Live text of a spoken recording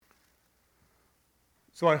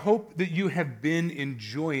So I hope that you have been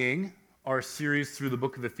enjoying our series through the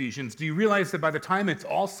book of Ephesians. Do you realize that by the time it's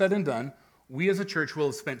all said and done, we as a church will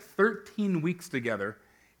have spent 13 weeks together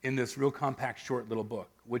in this real compact, short little book,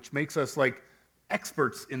 which makes us like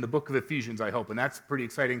experts in the book of Ephesians, I hope, and that's pretty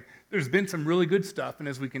exciting. There's been some really good stuff, and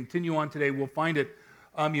as we continue on today, we'll find it,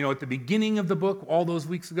 at the beginning of the book, all those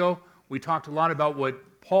weeks ago, we talked a lot about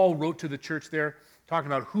what Paul wrote to the church there,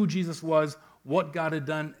 talking about who Jesus was, what God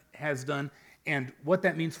has done, and what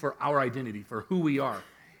that means for our identity, for who we are.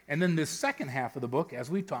 And then this second half of the book, as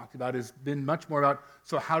we've talked about, has been much more about,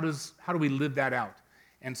 so how do we live that out?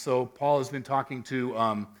 And so Paul has been talking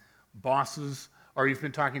to bosses, or he's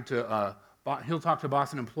been talking to, he'll talk to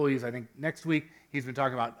boss and employees, I think, next week. He's been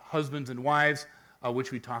talking about husbands and wives,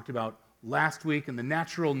 which we talked about last week. And the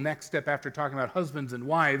natural next step after talking about husbands and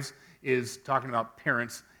wives is talking about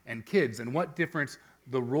parents and kids, and what difference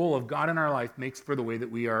the role of God in our life makes for the way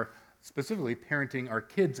that we are specifically parenting our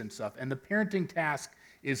kids and stuff. And the parenting task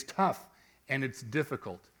is tough and it's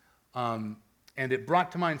difficult. And it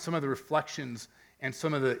brought to mind some of the reflections and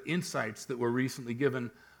some of the insights that were recently given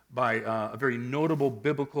by a very notable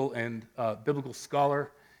biblical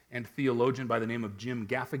scholar and theologian by the name of Jim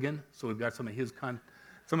Gaffigan. So we've got some of his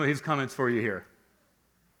comments for you here.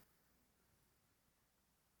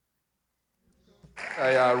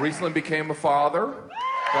 I recently became a father.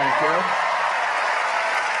 Thank you.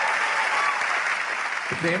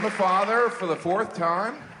 Became a father for the fourth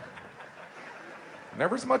time.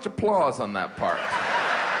 Never as much applause on that part.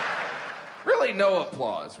 Really no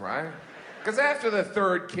applause, right? Because after the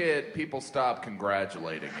third kid, people stop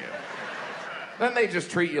congratulating you. Then they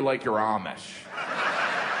just treat you like you're Amish.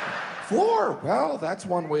 4? Well, that's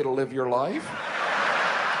one way to live your life.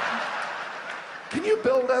 Can you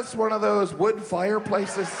build us one of those wood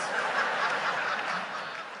fireplaces?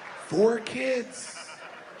 4 kids.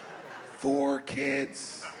 4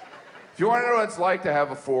 kids. If you want to know what it's like to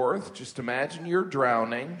have a fourth, just imagine you're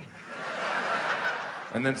drowning,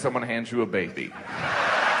 and then someone hands you a baby.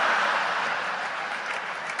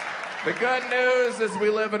 The good news is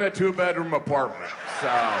we live in a 2-bedroom apartment, so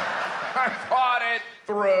I thought it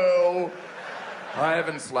through. I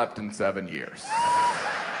haven't slept in 7 years.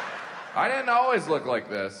 I didn't always look like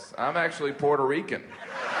this. I'm actually Puerto Rican.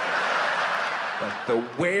 But the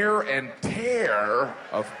wear and tear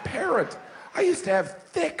of parent. I used to have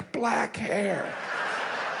thick black hair.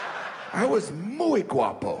 I was muy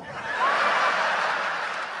guapo.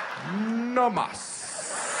 No más.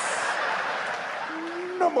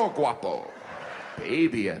 No more guapo.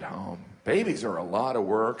 Baby at home. Babies are a lot of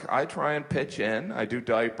work. I try and pitch in. I do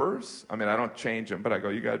diapers. I mean, I don't change them, but I go,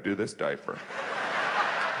 you gotta do this diaper.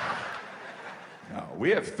 No, we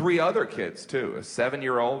have 3 other kids, too. A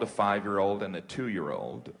 7-year-old, a 5-year-old, and a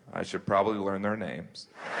 2-year-old. I should probably learn their names.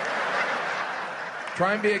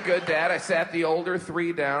 Try and be a good dad. I sat the older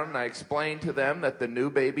 3 down, and I explained to them that the new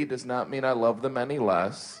baby does not mean I love them any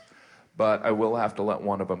less, but I will have to let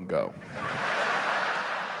one of them go.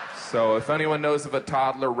 So if anyone knows of a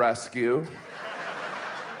toddler rescue,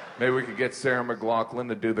 maybe we could get Sarah McLachlan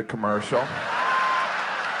to do the commercial.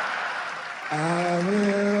 I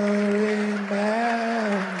will remember.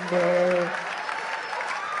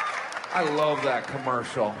 I love that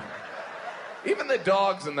commercial. Even the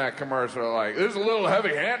dogs in that commercial are like, this is a little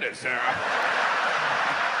heavy-handed, Sarah.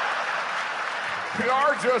 We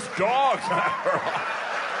are just dogs, after all.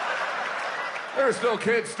 There are still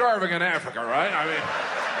kids starving in Africa, right? I mean,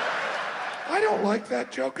 I don't like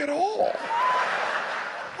that joke at all.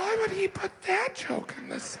 Why would he put that joke in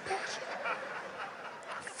this special?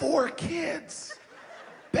 4 kids.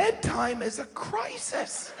 Bedtime is a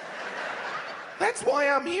crisis. That's why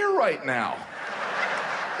I'm here right now.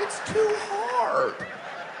 It's too hard.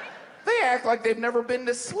 They act like they've never been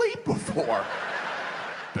to sleep before.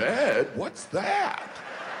 Bed? What's that?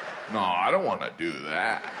 No, I don't want to do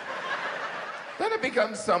that. Then it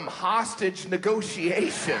becomes some hostage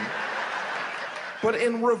negotiation, but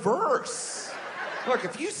in reverse. Look,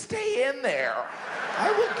 if you stay in there,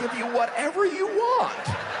 I will give you whatever you want.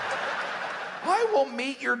 I will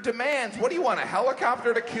meet your demands. What do you want, a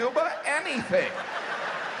helicopter to Cuba? Anything.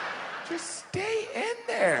 Just stay in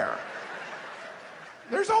there.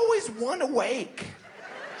 There's always one awake.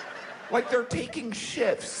 Like they're taking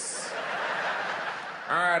shifts.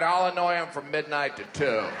 All right, I'll annoy them from midnight to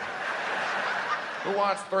 2. Who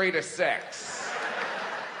wants 3 to 6?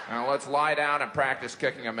 Now let's lie down and practice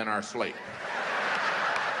kicking them in our sleep.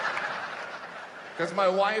 Because my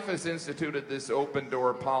wife has instituted this open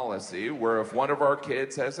door policy where if one of our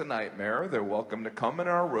kids has a nightmare, they're welcome to come in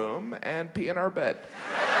our room and pee in our bed.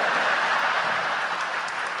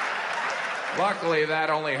 Luckily, that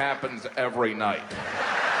only happens every night.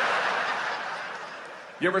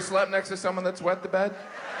 You ever slept next to someone that's wet the bed?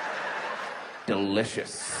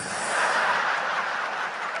 Delicious.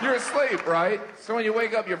 You're asleep, right? So when you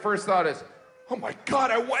wake up, your first thought is, oh my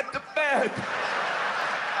God, I wet the bed.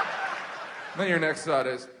 Then your next thought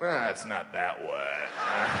is, it's not that wet.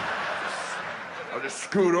 I'll just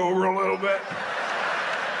scoot over a little bit.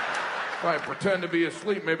 If I pretend to be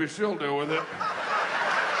asleep, maybe she'll deal with it.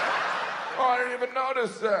 Oh, I didn't even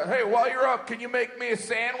notice. Hey, while you're up, can you make me a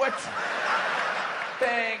sandwich?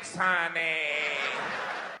 Thanks, honey.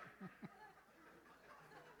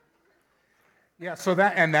 Yeah, so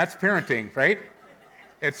that's parenting, right?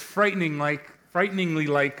 It's frighteningly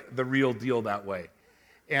like the real deal that way.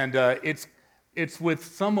 And it's with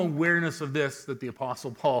some awareness of this that the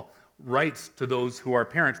Apostle Paul writes to those who are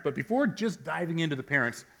parents. But before just diving into the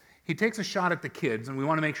parents, he takes a shot at the kids, and we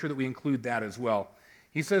want to make sure that we include that as well.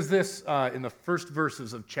 He says this in the first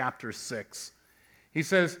verses of chapter 6. He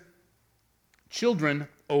says, "Children,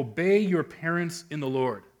 obey your parents in the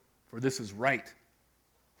Lord, for this is right.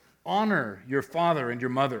 Honor your father and your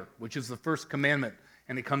mother, which is the first commandment,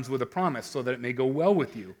 and it comes with a promise, so that it may go well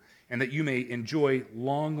with you, and that you may enjoy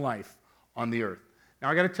long life on the earth." Now,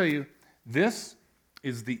 I got to tell you, this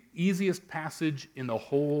is the easiest passage in the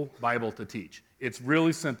whole Bible to teach. It's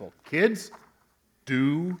really simple. Kids,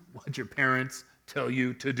 do what your parents tell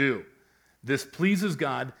you to do. This pleases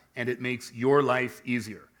God, and it makes your life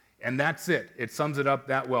easier. And that's it. It sums it up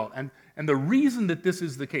that well. And the reason that this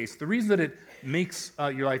is the case, the reason that it makes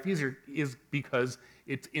your life easier is because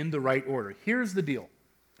it's in the right order. Here's the deal.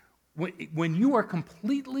 When you are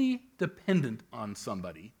completely dependent on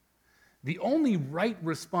somebody, the only right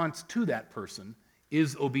response to that person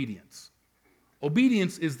is obedience.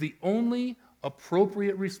 Obedience is the only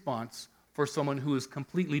appropriate response for someone who is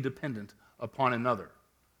completely dependent upon another.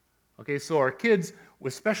 Okay, so our kids,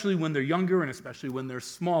 especially when they're younger and especially when they're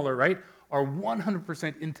smaller, right, are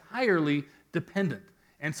 100% entirely dependent.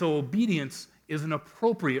 And so obedience is an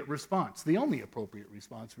appropriate response, the only appropriate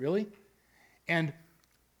response, really. And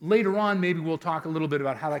later on, maybe we'll talk a little bit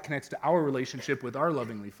about how that connects to our relationship with our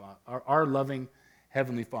loving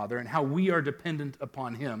Heavenly Father, and how we are dependent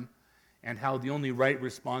upon Him, and how the only right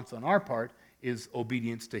response on our part is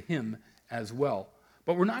obedience to Him as well.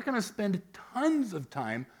 But we're not going to spend tons of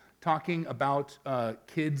time talking about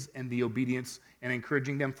kids and the obedience and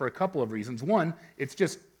encouraging them for a couple of reasons. One, it's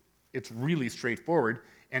really straightforward.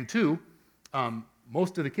 And two,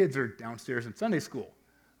 most of the kids are downstairs in Sunday school,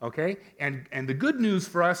 okay? And the good news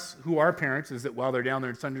for us who are parents is that while they're down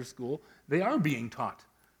there in Sunday school, they are being taught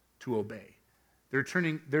to obey.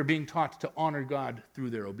 They're being taught to honor God through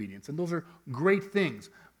their obedience. And those are great things.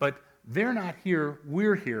 But they're not here,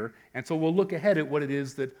 we're here. And so we'll look ahead at what it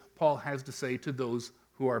is that Paul has to say to those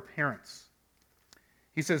who are parents.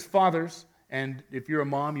 He says, fathers, and if you're a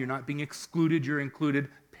mom, you're not being excluded, you're included.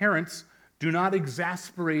 Parents, do not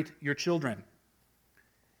exasperate your children.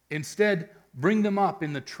 Instead, bring them up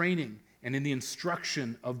in the training and in the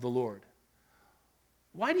instruction of the Lord.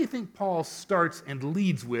 Why do you think Paul starts and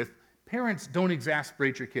leads with, parents, don't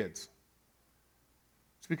exasperate your kids?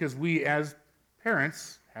 It's because we as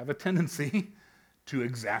parents have a tendency to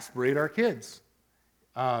exasperate our kids.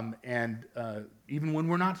 Even when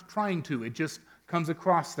we're not trying to, it just comes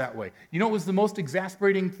across that way. You know what was the most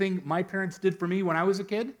exasperating thing my parents did for me when I was a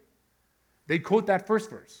kid? They'd quote that first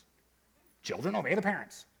verse. Children, obey the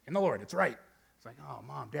parents in the Lord. It's right. It's like, oh,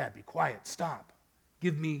 Mom, Dad, be quiet. Stop.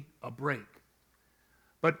 Give me a break.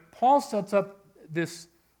 But Paul sets up this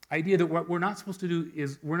idea that what we're not supposed to do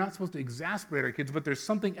is we're not supposed to exasperate our kids, but there's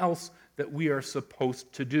something else that we are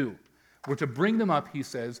supposed to do. We're to bring them up, he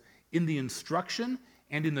says, in the instruction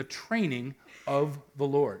and in the training of the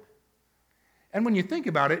Lord. And when you think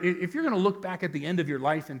about it, if you're going to look back at the end of your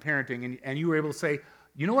life in parenting and you were able to say,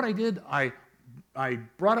 you know what I did? I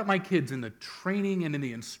brought up my kids in the training and in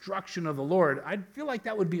the instruction of the Lord, I'd feel like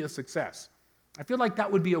that would be a success. I feel like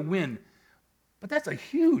that would be a win. But that's a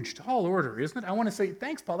huge, tall order, isn't it? I want to say,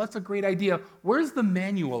 thanks, Paul, that's a great idea. Where's the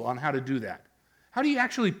manual on how to do that? How do you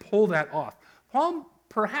actually pull that off? Paul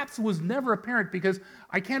perhaps was never a parent because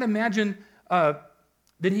I can't imagine that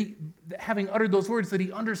he, having uttered those words, that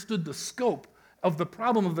he understood the scope of the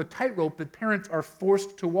problem of the tightrope that parents are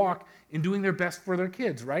forced to walk in doing their best for their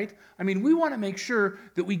kids, right? I mean, we want to make sure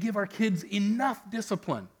that we give our kids enough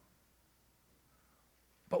discipline.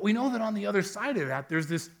 But we know that on the other side of that, there's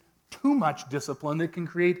this too much discipline that can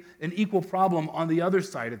create an equal problem on the other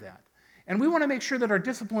side of that. And we want to make sure that our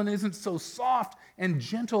discipline isn't so soft and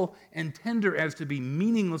gentle and tender as to be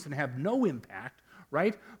meaningless and have no impact,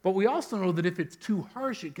 right? But we also know that if it's too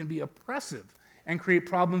harsh, it can be oppressive and create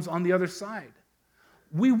problems on the other side.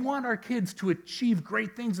 We want our kids to achieve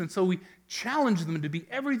great things, and so we challenge them to be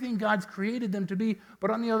everything God's created them to be,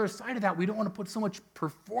 but on the other side of that, we don't want to put so much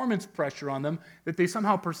performance pressure on them that they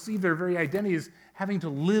somehow perceive their very identity as having to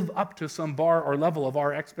live up to some bar or level of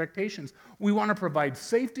our expectations. We want to provide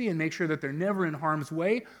safety and make sure that they're never in harm's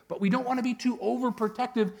way, but we don't want to be too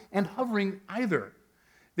overprotective and hovering either.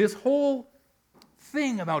 This whole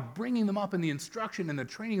thing about bringing them up in the instruction and the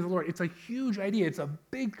training of the Lord, it's a huge idea. It's a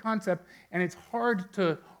big concept, and it's hard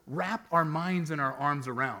to wrap our minds and our arms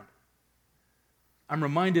around. I'm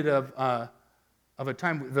reminded of a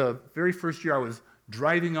time, the very first year I was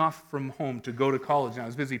driving off from home to go to college, and I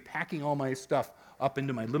was busy packing all my stuff up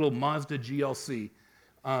into my little Mazda GLC.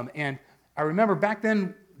 And I remember back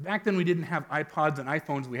then we didn't have iPods and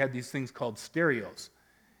iPhones. We had these things called stereos.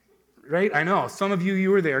 Right? I know. Some of you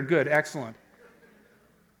were there. Good. Excellent.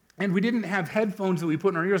 And we didn't have headphones that we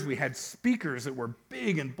put in our ears. We had speakers that were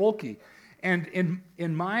big and bulky. And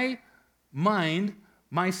in my mind,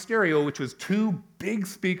 my stereo, which was two big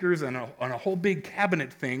speakers and a whole big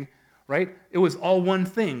cabinet thing, right? It was all one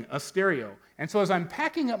thing, a stereo. And so as I'm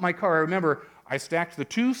packing up my car, I remember I stacked the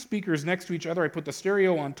two speakers next to each other. I put the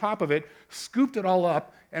stereo on top of it, scooped it all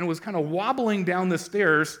up, and was kind of wobbling down the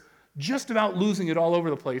stairs, just about losing it all over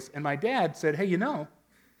the place. And my dad said, hey, you don't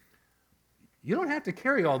have to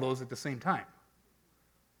carry all those at the same time.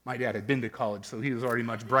 My dad had been to college, so he was already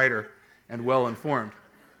much brighter and well-informed.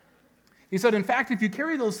 He said, in fact, if you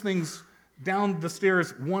carry those things down the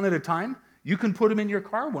stairs one at a time, you can put them in your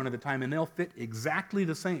car one at a time, and they'll fit exactly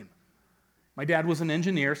the same. My dad was an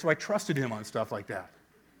engineer, so I trusted him on stuff like that.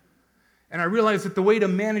 And I realized that the way to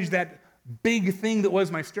manage that big thing that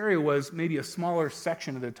was my stereo was maybe a smaller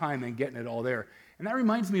section at a time and getting it all there. And that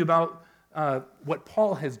reminds me about what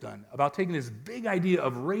Paul has done, about taking this big idea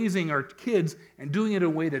of raising our kids and doing it in a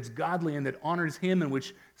way that's godly and that honors him and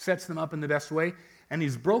which sets them up in the best way. And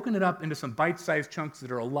he's broken it up into some bite-sized chunks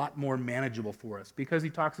that are a lot more manageable for us, because he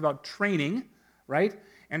talks about training, right?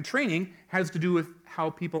 And training has to do with how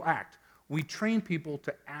people act. We train people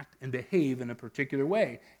to act and behave in a particular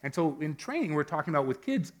way. And so in training, we're talking about with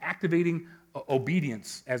kids activating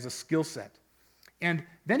obedience as a skill set. And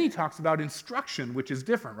then he talks about instruction, which is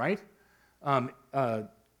different, right?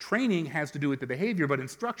 Training has to do with the behavior, but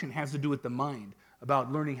instruction has to do with the mind,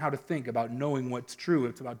 about learning how to think, about knowing what's true.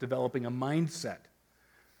 It's about developing a mindset.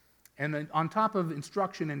 And then on top of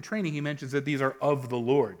instruction and training, he mentions that these are of the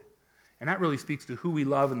Lord. And that really speaks to who we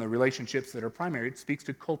love and the relationships that are primary. It speaks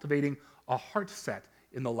to cultivating a heart set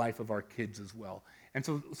in the life of our kids as well. And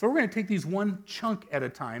so we're going to take these one chunk at a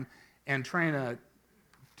time and try and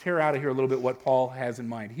tear out of here a little bit what Paul has in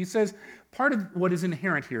mind. He says part of what is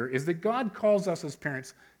inherent here is that God calls us as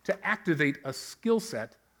parents to activate a skill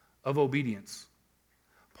set of obedience.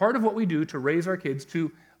 Part of what we do to raise our kids,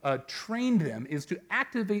 to train them, is to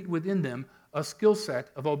activate within them a skill set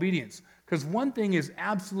of obedience. Because one thing is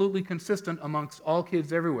absolutely consistent amongst all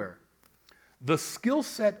kids everywhere. The skill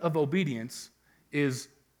set of obedience is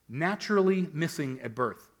naturally missing at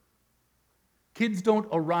birth. Kids don't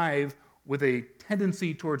arrive with a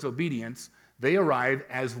tendency towards obedience. They arrive,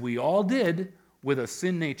 as we all did, with a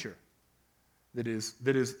sin nature that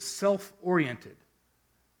is self-oriented,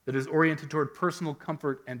 that is oriented toward personal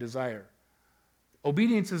comfort and desire.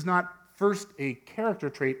 Obedience is not first a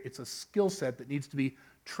character trait, it's a skill set that needs to be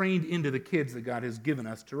trained into the kids that God has given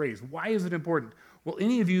us to raise. Why is it important? Well,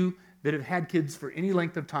 any of you that have had kids for any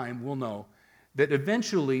length of time will know that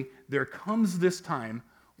eventually there comes this time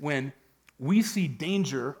when we see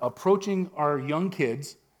danger approaching our young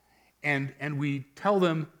kids and we tell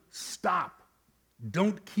them, stop,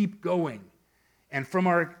 don't keep going. And from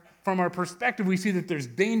our perspective, we see that there's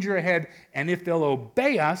danger ahead, and if they'll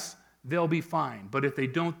obey us, they'll be fine. But if they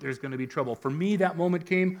don't, there's going to be trouble. For me, that moment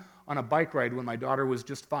came on a bike ride when my daughter was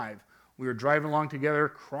just 5. We were driving along together,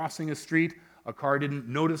 crossing a street. A car didn't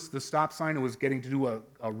notice the stop sign and was getting to do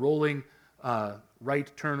a rolling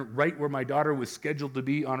right turn right where my daughter was scheduled to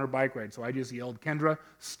be on her bike ride. So I just yelled, Kendra,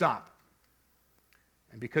 stop.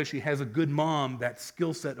 And because she has a good mom, that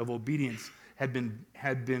skill set of obedience had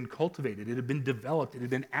been cultivated. It had been developed. It had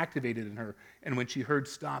been activated in her. And when she heard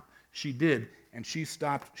stop, she did. And she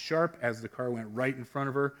stopped sharp as the car went right in front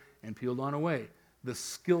of her and peeled on away. The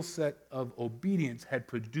skill set of obedience had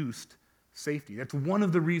produced safety. That's one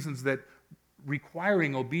of the reasons that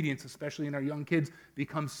requiring obedience, especially in our young kids,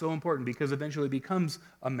 becomes so important, because eventually it becomes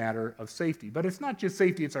a matter of safety. But it's not just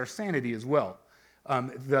safety, it's our sanity as well.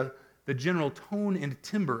 The general tone and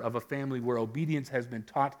timbre of a family where obedience has been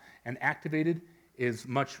taught and activated is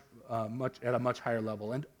much at a much higher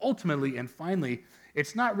level. And ultimately and finally,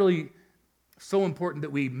 it's not really so important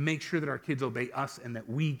that we make sure that our kids obey us and that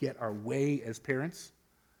we get our way as parents.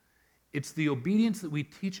 It's the obedience that we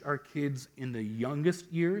teach our kids in the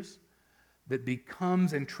youngest years that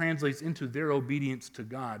becomes and translates into their obedience to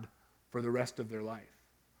God for the rest of their life.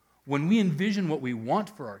 When we envision what we want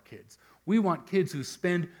for our kids, we want kids who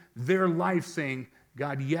spend their life saying,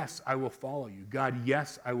 God, yes, I will follow you. God,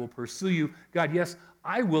 yes, I will pursue you. God, yes,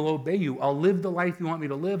 I will obey you. I'll live the life you want me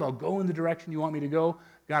to live. I'll go in the direction you want me to go.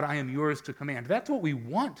 God, I am yours to command. That's what we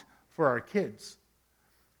want for our kids.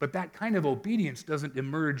 But that kind of obedience doesn't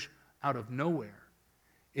emerge out of nowhere.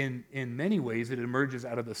 In many ways, it emerges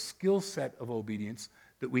out of the skill set of obedience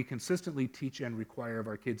that we consistently teach and require of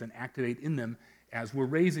our kids and activate in them as we're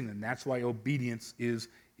raising them. That's why obedience is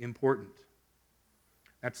important.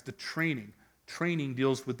 That's the training. Training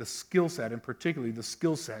deals with the skill set, and particularly the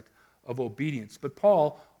skill set of obedience. But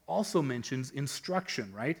Paul also mentions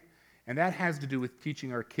instruction, right? And that has to do with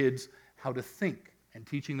teaching our kids how to think and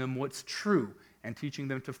teaching them what's true and teaching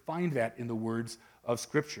them to find that in the words of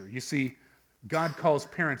Scripture. You see, God calls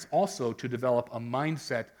parents also to develop a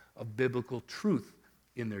mindset of biblical truth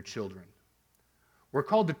in their children. We're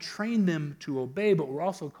called to train them to obey, but we're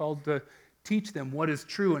also called to teach them what is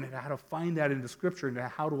true and how to find that in the Scripture and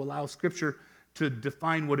how to allow Scripture to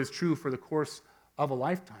define what is true for the course of a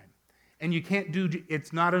lifetime. And you can't do,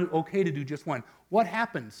 it's not okay to do just one. What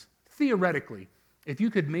happens, theoretically, if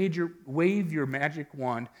you could wave your magic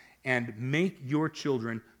wand and make your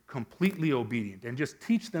children completely obedient and just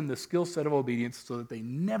teach them the skill set of obedience so that they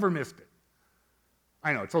never missed it?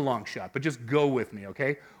 I know, it's a long shot, but just go with me,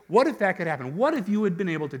 okay? What if that could happen? What if you had been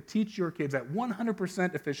able to teach your kids at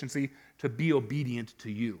 100% efficiency to be obedient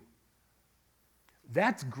to you?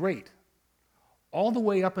 That's great. All the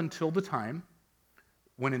way up until the time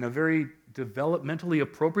when, in a very developmentally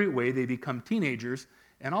appropriate way, they become teenagers,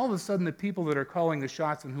 and all of a sudden the people that are calling the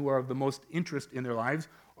shots and who are of the most interest in their lives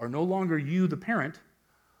are no longer you, the parent,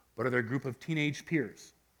 but are their group of teenage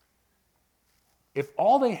peers. If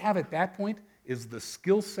all they have at that point is the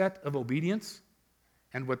skill set of obedience,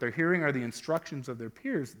 and what they're hearing are the instructions of their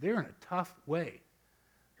peers, they're in a tough way.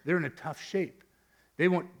 They're in a tough shape. They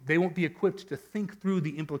won't be equipped to think through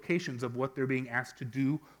the implications of what they're being asked to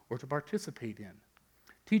do or to participate in.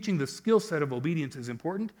 Teaching the skill set of obedience is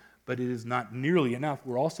important, but it is not nearly enough.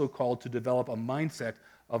 We're also called to develop a mindset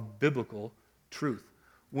of biblical truth.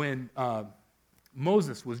 When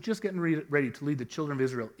Moses was just getting ready to lead the children of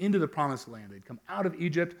Israel into the promised land, they'd come out of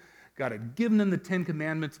Egypt. God had given them the Ten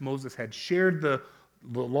Commandments. Moses had shared the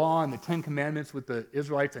law and the Ten Commandments with the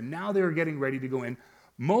Israelites, and now they were getting ready to go in.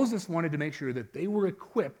 Moses wanted to make sure that they were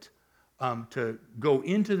equipped to go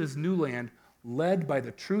into this new land led by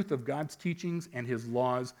the truth of God's teachings and his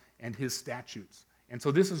laws and his statutes. And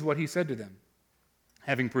so this is what he said to them,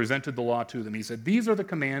 having presented the law to them. He said, "These are the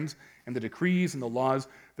commands and the decrees and the laws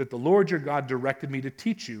that the Lord your God directed me to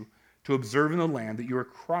teach you to observe in the land that you are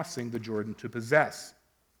crossing the Jordan to possess."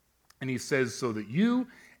 And he says, "So that you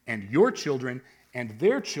and your children and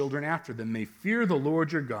their children after them may fear the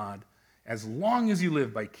Lord your God as long as you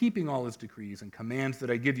live by keeping all his decrees and commands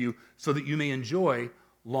that I give you, so that you may enjoy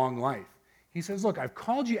long life." He says, look, I've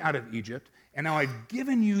called you out of Egypt, and now I've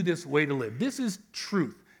given you this way to live. This is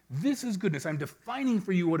truth. This is goodness. I'm defining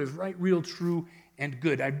for you what is right, real, true, and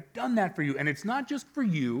good. I've done that for you. And it's not just for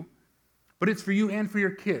you, but it's for you and for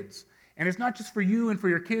your kids. And it's not just for you and for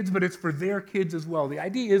your kids, but it's for their kids as well. The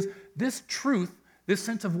idea is this truth, this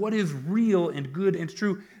sense of what is real and good and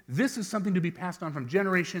true, this is something to be passed on from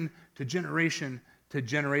generation to generation to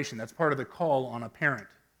generation. That's part of the call on a parent.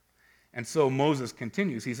 And so Moses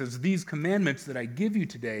continues. He says, "These commandments that I give you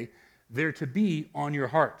today, they're to be on your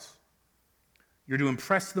hearts. You're to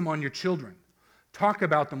impress them on your children. Talk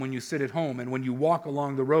about them when you sit at home and when you walk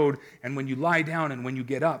along the road and when you lie down and when you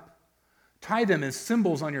get up. Tie them as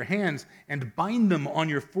symbols on your hands and bind them on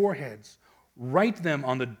your foreheads. Write them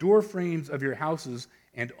on the door frames of your houses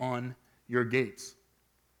and on your gates."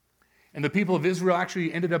 And the people of Israel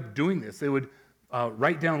actually ended up doing this. They would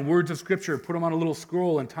write down words of Scripture, put them on a little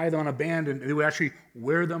scroll and tie them on a band, and they would actually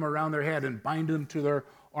wear them around their head and bind them to their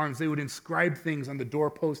arms. They would inscribe things on the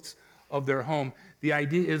doorposts of their home. The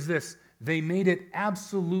idea is this: they made it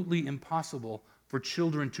absolutely impossible for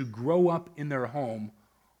children to grow up in their home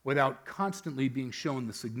without constantly being shown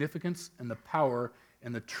the significance and the power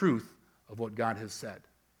and the truth of what God has said.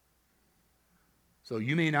 So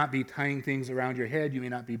you may not be tying things around your head. You may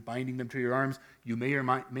not be binding them to your arms. You may or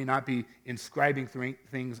may not be inscribing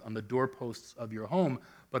things on the doorposts of your home,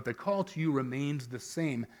 but the call to you remains the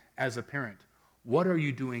same as a parent. What are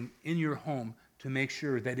you doing in your home to make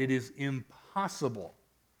sure that it is impossible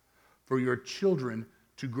for your children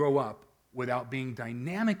to grow up without being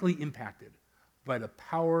dynamically impacted by the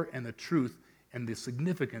power and the truth and the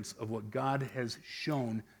significance of what God has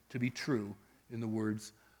shown to be true in the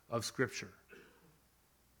words of Scripture.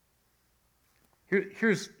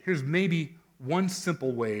 Here's maybe one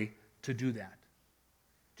simple way to do that.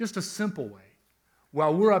 Just a simple way.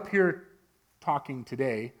 While we're up here talking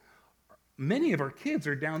today, many of our kids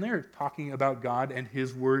are down there talking about God and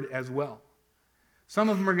His Word as well. Some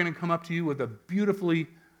of them are going to come up to you with a beautifully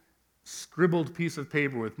scribbled piece of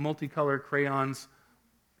paper with multicolored crayons,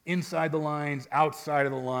 inside the lines, outside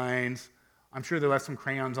of the lines. I'm sure they'll have some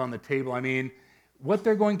crayons on the table. I mean, what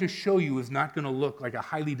they're going to show you is not going to look like a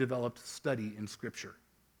highly developed study in Scripture.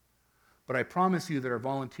 But I promise you that our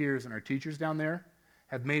volunteers and our teachers down there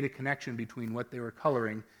have made a connection between what they were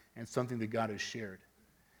coloring and something that God has shared.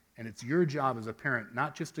 And it's your job as a parent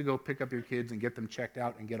not just to go pick up your kids and get them checked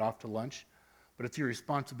out and get off to lunch, but it's your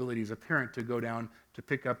responsibility as a parent to go down to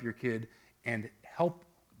pick up your kid and help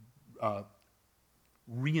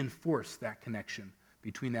reinforce that connection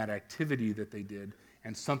between that activity that they did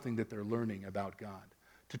and something that they're learning about God.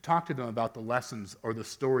 To talk to them about the lessons or the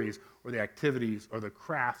stories or the activities or the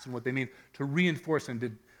crafts and what they mean, to reinforce and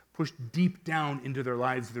to push deep down into their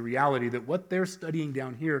lives the reality that what they're studying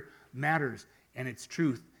down here matters and it's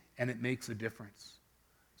truth and it makes a difference.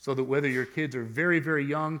 So that whether your kids are very, very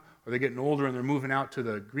young or they're getting older and they're moving out to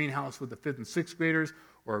the greenhouse with the 5th and 6th graders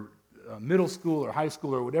or middle school or high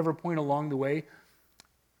school or whatever point along the way,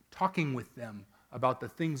 talking with them about the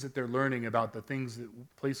things that they're learning, about the things,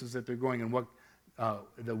 places that they're going, and what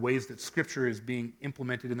the ways that Scripture is being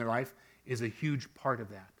implemented in their life is a huge part of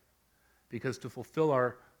that. Because to fulfill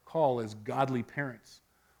our call as godly parents,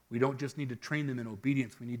 we don't just need to train them in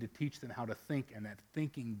obedience, we need to teach them how to think, and that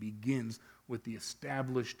thinking begins with the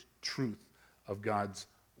established truth of God's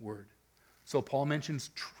Word. So Paul mentions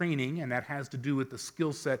training, and that has to do with the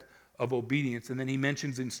skill set of obedience, and then he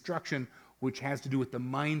mentions instruction, which has to do with the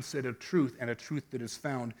mindset of truth and a truth that is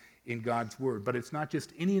found in God's Word. But it's not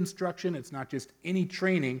just any instruction, it's not just any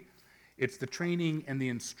training, it's the training and the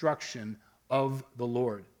instruction of the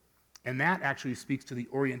Lord. And that actually speaks to the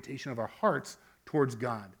orientation of our hearts towards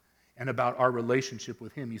God and about our relationship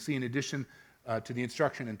with Him. You see, in addition to the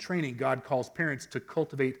instruction and training, God calls parents to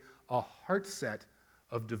cultivate a heart set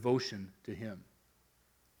of devotion to Him.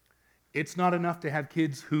 It's not enough to have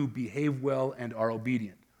kids who behave well and are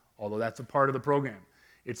obedient, although that's a part of the program.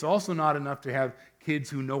 It's also not enough to have kids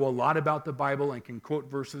who know a lot about the Bible and can quote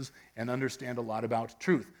verses and understand a lot about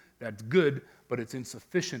truth. That's good, but it's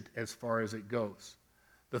insufficient as far as it goes.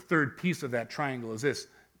 The third piece of that triangle is this: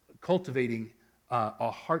 cultivating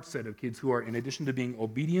a heart set of kids who are, in addition to being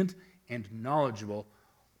obedient and knowledgeable,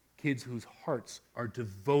 kids whose hearts are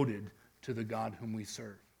devoted to the God whom we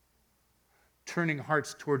serve. Turning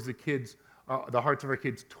hearts towards the hearts of our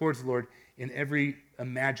kids towards the Lord in every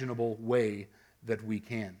imaginable way that we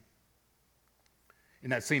can. In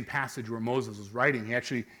that same passage where Moses was writing,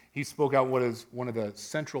 he spoke out what is one of the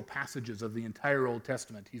central passages of the entire Old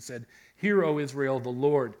Testament. He said, "Hear, O Israel, the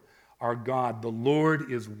Lord our God, the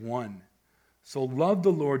Lord is one. So love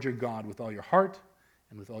the Lord your God with all your heart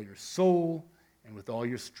and with all your soul and with all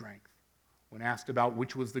your strength." When asked about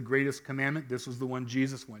which was the greatest commandment, this was the one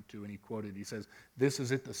Jesus went to, and he quoted. He says, this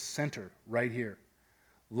is at the center right here.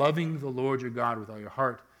 Loving the Lord your God with all your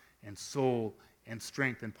heart and soul and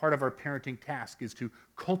strength. And part of our parenting task is to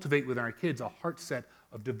cultivate with our kids a heart set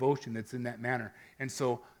of devotion that's in that manner. And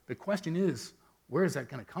so the question is, where is that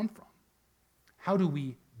going to come from? How do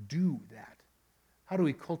we do that? How do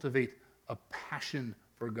we cultivate a passion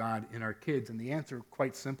for God in our kids? And the answer,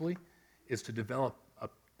 quite simply, is to develop a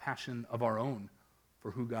passion of our own for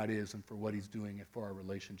who God is and for what He's doing and for our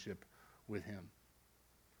relationship with Him.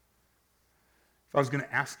 If I was going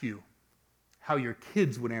to ask you how your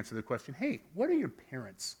kids would answer the question, hey, what are your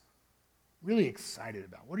parents really excited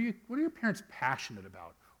about? What are your parents passionate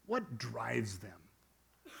about? What drives them?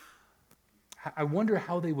 I wonder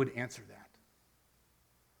how they would answer that.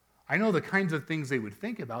 I know the kinds of things they would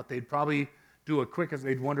think about. They'd probably do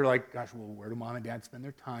they'd wonder like, gosh, well, where do mom and dad spend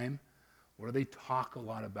their time? What do they talk a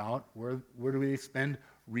lot about? Where do they spend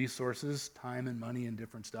resources, time and money and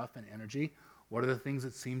different stuff and energy? What are the things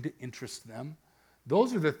that seem to interest them?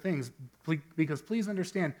 Those are the things, because please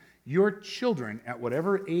understand, your children, at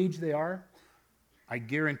whatever age they are, I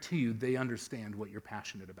guarantee you they understand what you're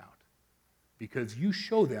passionate about, because you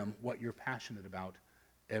show them what you're passionate about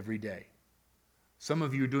every day. Some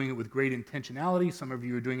of you are doing it with great intentionality, some of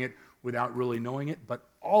you are doing it without really knowing it, but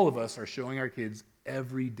all of us are showing our kids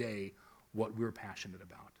every day what we're passionate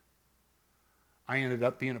about. I ended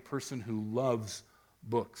up being a person who loves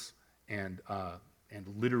books and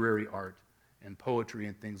literary art and poetry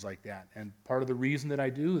and things like that. And part of the reason that I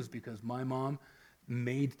do is because my mom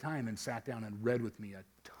made time and sat down and read with me a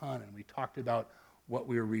ton, and we talked about what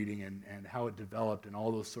we were reading and how it developed and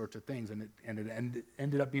all those sorts of things. And it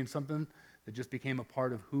ended up being something that just became a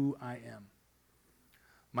part of who I am.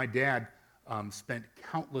 My dad spent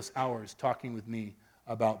countless hours talking with me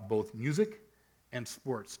about both music and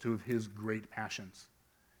sports, two of his great passions.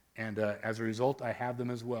 And as a result, I have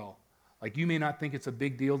them as well. Like, you may not think it's a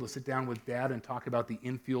big deal to sit down with Dad and talk about the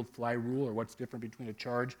infield fly rule or what's different between a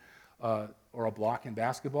charge or a block in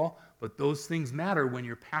basketball, but those things matter when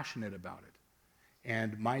you're passionate about it.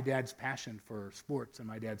 And my dad's passion for sports and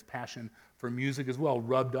my dad's passion for music as well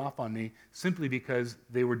rubbed off on me simply because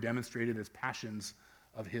they were demonstrated as passions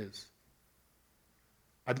of his.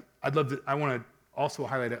 I want to also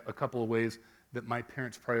highlight a couple of ways that my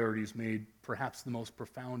parents' priorities made perhaps the most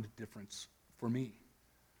profound difference for me.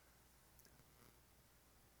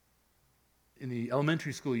 In the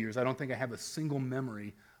elementary school years, I don't think I have a single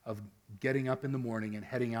memory of getting up in the morning and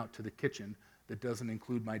heading out to the kitchen that doesn't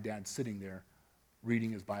include my dad sitting there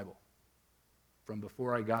reading his Bible, from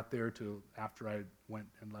before I got there to after I went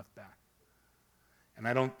and left back. And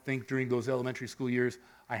I don't think during those elementary school years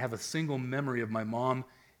I have a single memory of my mom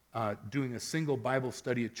doing a single Bible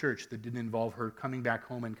study at church that didn't involve her coming back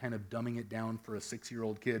home and kind of dumbing it down for a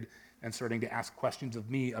 6-year-old kid and starting to ask questions of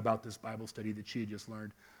me about this Bible study that she had just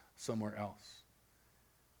learned somewhere else.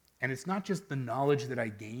 And it's not just the knowledge that I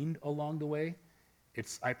gained along the way,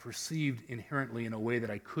 I perceived inherently in a way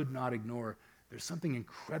that I could not ignore. There's something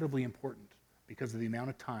incredibly important because of the amount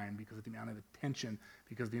of time, because of the amount of attention,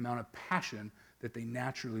 because of the amount of passion that they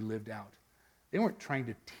naturally lived out. They weren't trying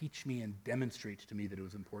to teach me and demonstrate to me that it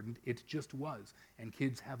was important. It just was. And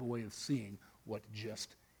kids have a way of seeing what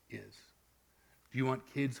just is. Do you want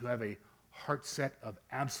kids who have a heart set of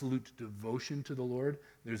absolute devotion to the Lord?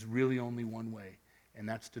 There's really only one way, and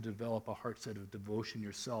that's to develop a heart set of devotion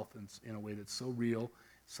yourself in a way that's so real,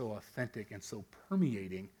 so authentic, and so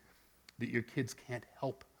permeating that your kids can't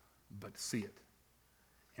help but see it.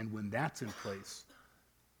 And when that's in place,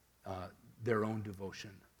 their own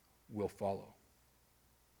devotion will follow.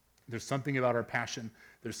 There's something about our passion.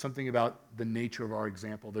 There's something about the nature of our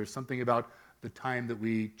example. There's something about the time that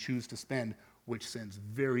we choose to spend which sends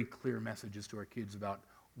very clear messages to our kids about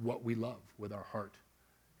what we love with our heart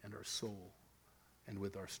and our soul and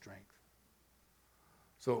with our strength.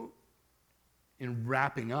 So in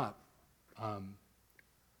wrapping up,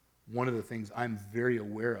 one of the things I'm very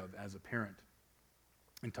aware of as a parent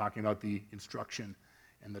in talking about the instruction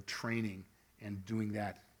and the training and doing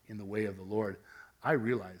that in the way of the Lord, I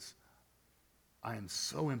realize I am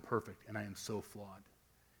so imperfect and I am so flawed.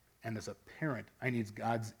 And as a parent, I need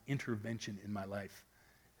God's intervention in my life,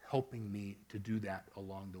 helping me to do that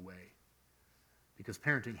along the way. Because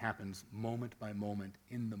parenting happens moment by moment,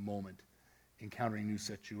 in the moment, encountering new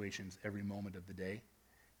situations every moment of the day.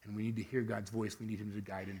 And we need to hear God's voice. We need him to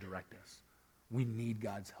guide and direct us. We need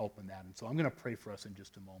God's help in that. And so I'm going to pray for us in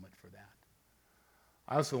just a moment for that.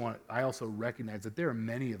 I also recognize that there are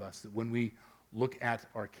many of us that when we look at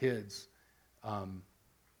our kids,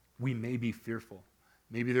 we may be fearful.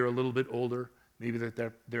 Maybe they're a little bit older. Maybe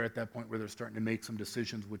they're at that point where they're starting to make some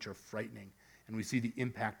decisions which are frightening. And we see the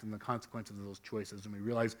impact and the consequences of those choices. And we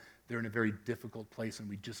realize they're in a very difficult place and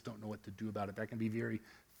we just don't know what to do about it. That can be very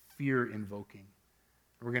fear-invoking.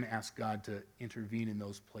 And we're going to ask God to intervene in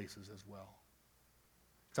those places as well.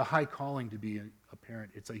 It's a high calling to be a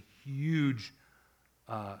parent. It's a huge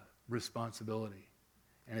responsibility.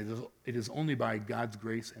 And it is only by God's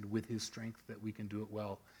grace and with his strength that we can do it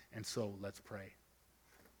well. And so let's pray.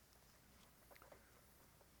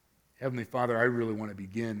 Heavenly Father, I really want to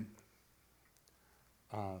begin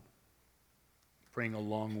praying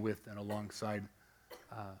along with and alongside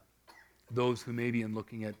those who may be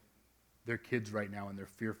looking at their kids right now and they're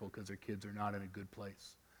fearful because their kids are not in a good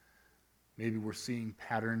place. Maybe we're seeing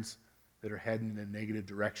patterns that are heading in a negative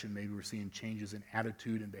direction. Maybe we're seeing changes in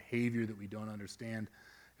attitude and behavior that we don't understand.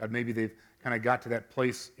 God, maybe they've kind of got to that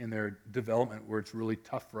place in their development where it's really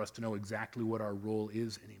tough for us to know exactly what our role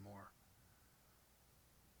is anymore.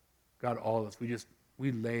 God, all of us,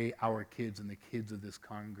 we lay our kids and the kids of this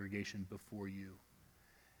congregation before you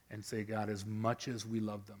and say, God, as much as we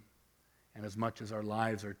love them and as much as our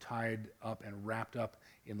lives are tied up and wrapped up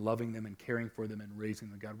in loving them and caring for them and raising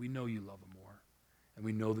them, God, we know you love them more and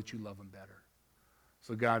we know that you love them better.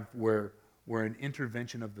 So God, where an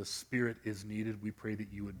intervention of the Spirit is needed, we pray that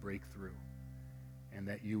you would break through and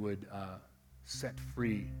that you would set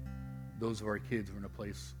free those of our kids who are in a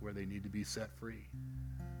place where they need to be set free.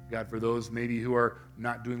 God, for those maybe who are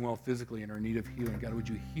not doing well physically and are in need of healing, God, would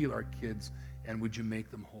you heal our kids and would you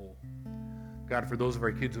make them whole? God, for those of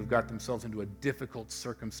our kids who have got themselves into a difficult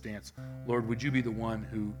circumstance, Lord, would you be the one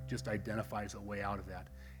who just identifies a way out of that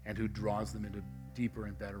and who draws them into deeper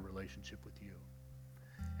and better relationship with you.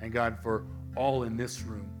 And God, for all in this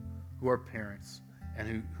room who are parents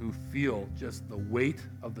and who feel just the weight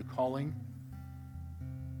of the calling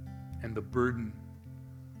and the burden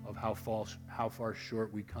of how far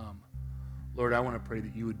short we come, Lord, I want to pray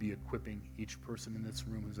that you would be equipping each person in this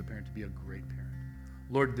room who's a parent to be a great parent.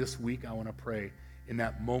 Lord, this week I want to pray in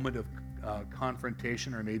that moment of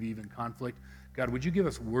confrontation or maybe even conflict, God, would you give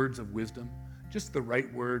us words of wisdom, just the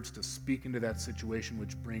right words to speak into that situation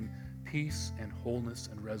which bring peace and wholeness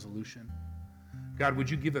and resolution? God, would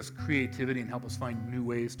you give us creativity and help us find new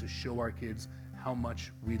ways to show our kids how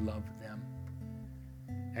much we love them?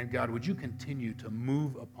 And God, would you continue to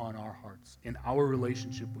move upon our hearts in our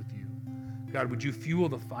relationship with you? God, would you fuel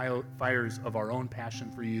the fires of our own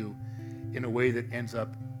passion for you in a way that ends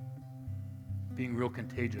up being real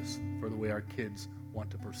contagious for the way our kids want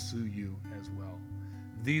to pursue you as well?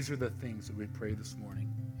 These are the things that we pray this morning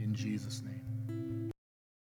in Jesus' name.